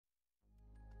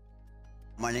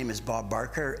My name is Bob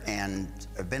Barker, and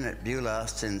I've been at Beulah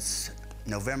since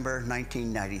November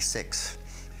 1996.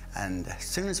 And as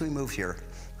soon as we moved here,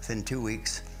 within 2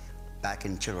 weeks, back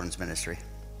in children's ministry.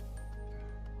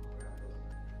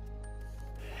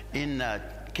 In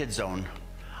KidZone,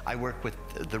 I work with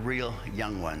the real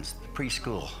young ones,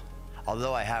 preschool.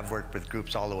 Although I have worked with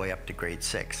groups all the way up to grade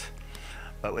 6.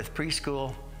 But with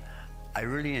preschool, I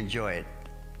really enjoy it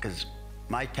because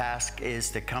my task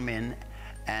is to come in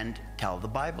and tell the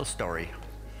Bible story,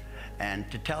 and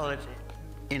to tell it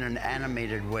in an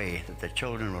animated way that the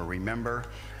children will remember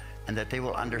and that they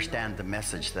will understand the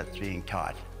message that's being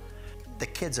taught. The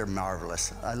kids are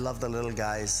marvelous. I love the little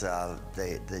guys,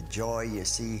 the joy you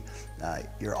see.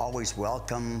 You're always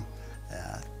welcome.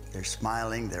 They're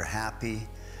smiling, they're happy.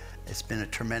 It's been a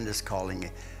tremendous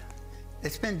calling.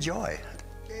 It's been joy.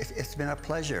 It's been a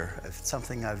pleasure. It's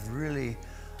something I've really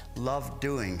loved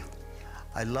doing.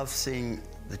 I love seeing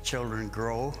the children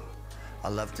grow. I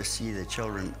love to see the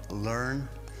children learn.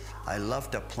 I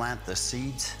love to plant the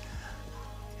seeds.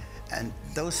 And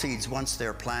those seeds, once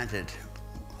they're planted,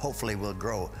 hopefully will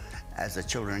grow. As the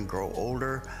children grow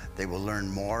older, they will learn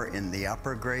more in the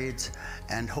upper grades,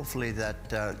 and hopefully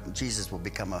that Jesus will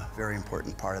become a very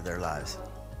important part of their lives.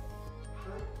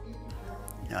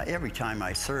 You know, every time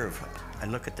I serve, I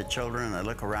look at the children and I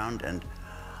look around, and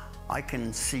I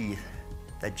can see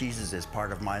that Jesus is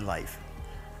part of my life,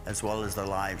 as well as the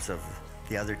lives of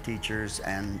the other teachers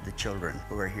and the children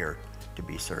who are here to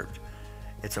be served.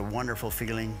 It's a wonderful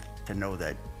feeling to know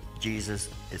that Jesus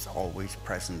is always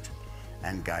present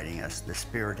and guiding us. The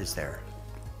Spirit is there.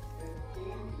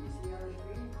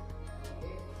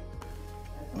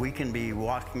 We can be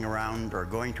walking around or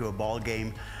going to a ball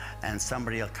game, and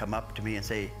somebody will come up to me and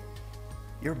say,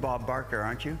 "You're Bob Barker,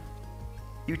 aren't you?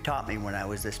 You taught me when I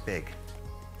was this big."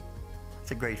 It's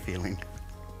a great feeling.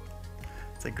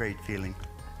 It's a great feeling.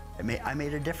 I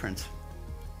made a difference.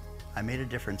 I made a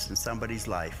difference in somebody's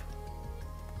life.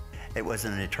 It was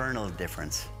an eternal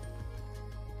difference.